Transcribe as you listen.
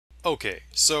Okay,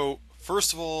 so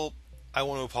first of all, I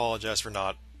want to apologize for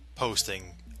not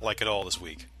posting like at all this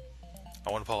week. I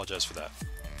want to apologize for that,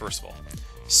 first of all.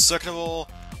 Second of all,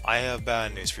 I have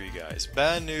bad news for you guys.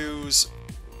 Bad news,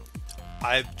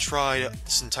 I've tried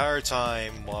this entire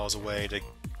time while I was away to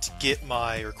get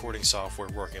my recording software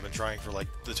working. I've been trying for like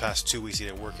the past 2 weeks to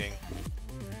get it working,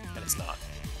 and it's not.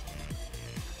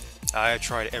 I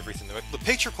tried everything. The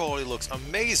picture quality looks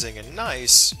amazing and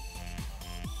nice,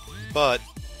 but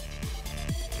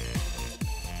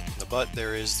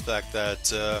there is the fact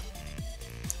that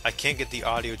I can't get the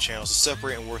audio channels to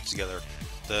separate and work together.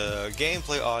 The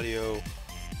gameplay audio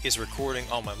is recording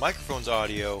on my microphone's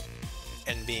audio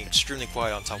and being extremely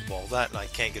quiet on top of all that, and I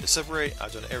can't get it to separate.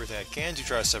 I've done everything I can to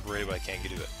try to separate it, but I can't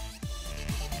get to it.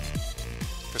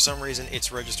 For some reason,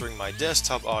 it's registering my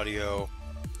desktop audio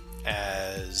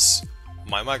as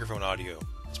my microphone audio.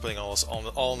 It's putting all this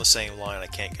all in the same line, and I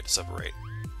can't get it to separate.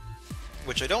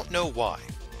 Which I don't know why.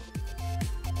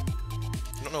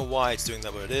 I don't know why it's doing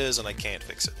that, but it is, and I can't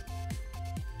fix it.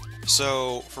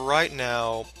 So, for right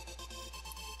now,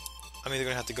 I'm either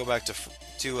going to have to go back to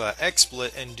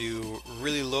XSplit and do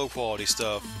really low quality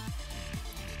stuff,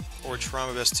 or try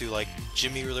my best to like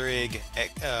Jimmy Rig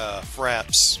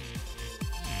fraps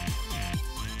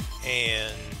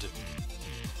and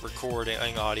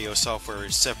recording audio software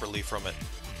separately from it.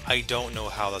 I don't know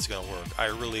how that's going to work. I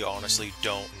really honestly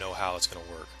don't know how it's going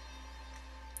to work.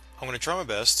 I'm going to try my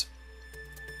best.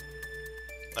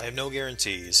 I have no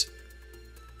guarantees,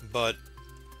 but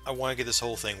I want to get this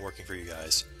whole thing working for you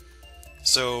guys.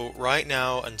 So right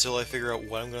now, until I figure out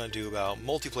what I'm going to do about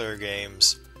multiplayer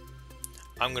games,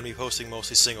 I'm going to be posting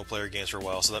mostly single player games for a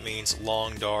while. So that means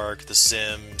Long Dark, The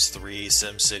Sims 3,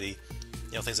 SimCity,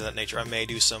 things of that nature. I may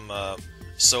do some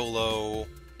solo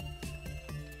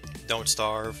Don't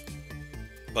Starve,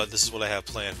 but this is what I have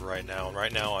planned for right now. And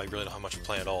right now, I really don't have much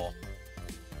planned at all.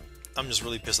 I'm just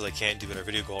really pissed that I can't do better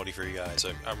video quality for you guys.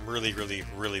 I'm really, really,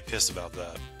 really pissed about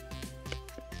that.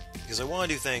 Because I want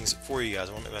to do things for you guys.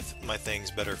 I want to make my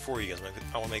things better for you guys.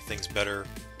 I want to make things better,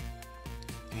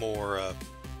 more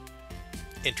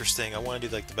interesting. I want to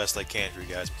do like the best I can for you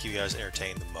guys, keep you guys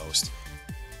entertained the most.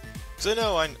 Because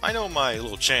I know my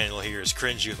little channel here is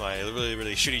cringy with my really,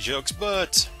 really shitty jokes,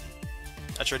 but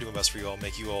I try to do my best for you all,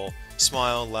 make you all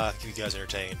smile, laugh, keep you guys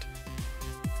entertained.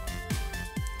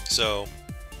 So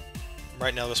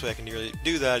right now, the best way I can really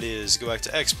do that is go back to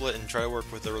XSplit and try to work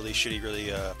with the really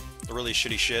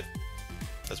shitty shit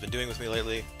that's been doing with me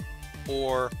lately,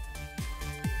 or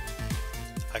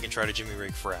I can try to Jimmy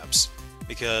Rig fraps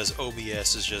because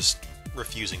OBS is just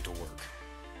refusing to work.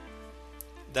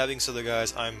 That being said, though,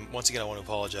 guys, once again I want to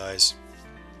apologize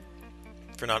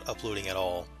for not uploading at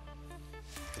all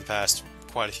for the past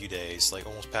quite a few days, like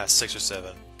almost past 6 or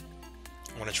 7.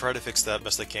 I'm going to try to fix that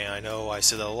best I can. I know I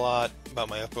say that a lot about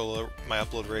my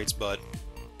upload rates, but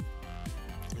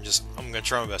I'm going to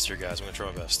try my best here, guys. I'm going to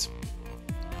try my best.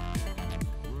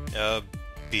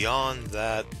 Beyond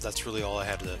that, that's really all I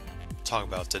had to talk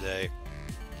about today.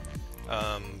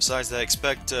 Besides that,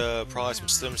 expect probably some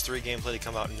Sims 3 gameplay to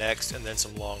come out next, and then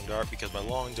some Long Dark, because my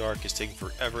Long Dark is taking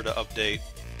forever to update.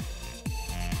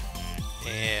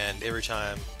 And every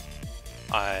time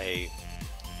I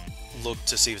look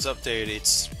to see if it's updated,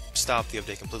 it's stopped the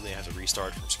update completely and I have to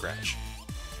restart from scratch.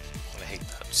 And I hate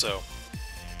that. So,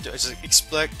 just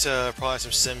expect probably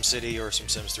some SimCity or some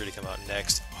Sims 3 to come out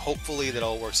next. Hopefully that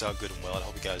all works out good and well. I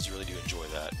hope you guys really do enjoy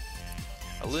that.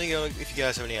 Let me know if you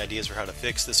guys have any ideas for how to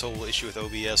fix this whole issue with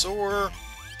OBS, or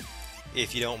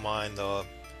if you don't mind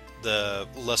the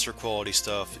lesser quality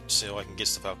stuff, so I can get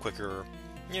stuff out quicker.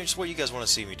 Just what you guys want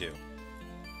to see me do.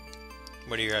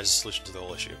 What are your guys' solutions to the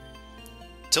whole issue?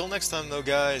 Till next time, though,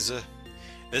 guys, this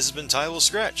has been Tiviyl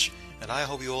Scratch, and I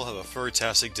hope you all have a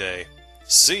fantastic day.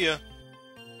 See ya!